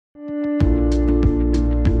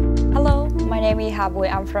name is Habui.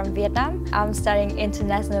 I'm from Vietnam. I'm studying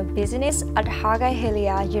international business at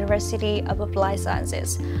HaagaHelia University of Applied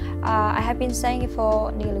Sciences. I have been studying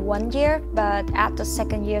for nearly 1 year, but as a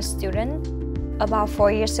second-year student, about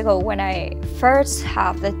 4 years ago, when I first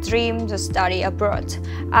had the dream to study abroad,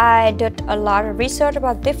 I did a lot of research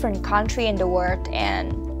about different countries in the world,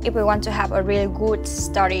 and if we want to have a really good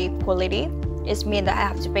study quality, it means that I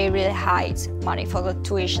have to pay really high money for the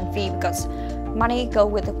tuition fee because money goes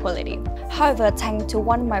with the quality. However, thanks to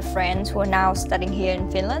one of my friends who are now studying here in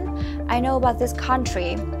Finland, I know about this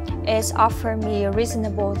country. It's offered me a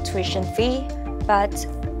reasonable tuition fee, but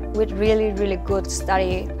with really good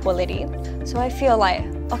study quality. So I feel like,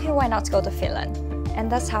 okay, why not go to Finland? And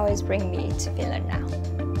that's how it's bringing me to Finland now.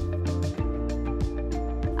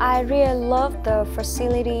 I really love the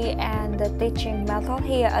facility and the teaching method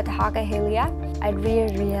here at HaagaHelia. I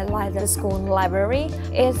really like the school library.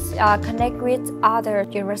 It's connect with other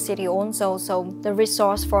university also, so the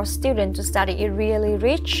resource for students to study is really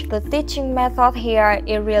rich. The teaching method here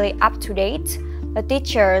is really up to date. The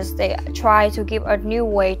teachers, they try to give a new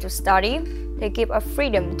way to study. They give us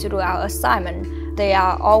freedom to do our assignment. They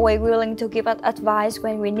are always willing to give us advice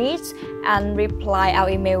when we need and reply our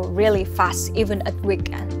email really fast, even at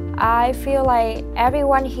weekend. I feel like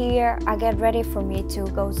everyone here get ready for me to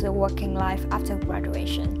go to the working life after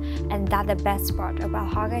graduation, and that's the best part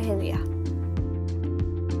about HaagaHelia.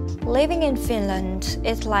 Living in Finland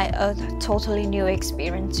is like a totally new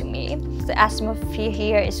experience to me. The atmosphere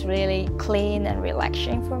here is really clean and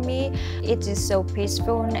relaxing for me. It is so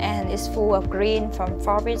peaceful and it's full of green from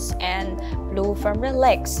forests and blue from the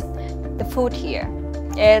lakes. The food here,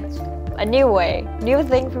 it's a new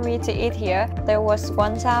thing for me to eat here. There was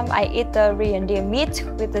one time I eat the reindeer meat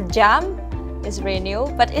with the jam. It's really new,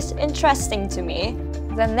 but it's interesting to me.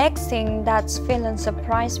 The next thing that Finland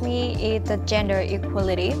surprised me is the gender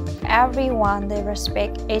equality. Everyone, they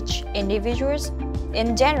respect each individuals.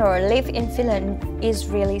 In general, live in Finland is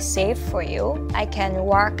really safe for you. I can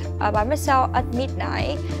work by myself at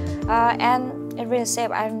midnight and it's really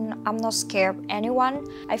safe. I'm not scared of anyone.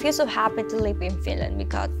 I feel so happy to live in Finland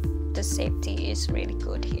because the safety is really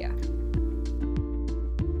good here.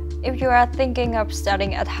 If you are thinking of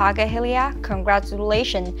studying at HaagaHelia,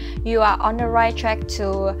 congratulations! You are on the right track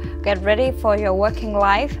to get ready for your working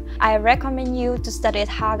life. I recommend you to study at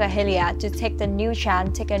HaagaHelia to take the new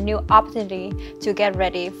chance, take a new opportunity to get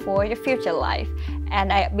ready for your future life.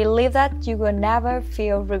 And I believe that you will never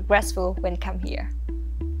feel regretful when you come here.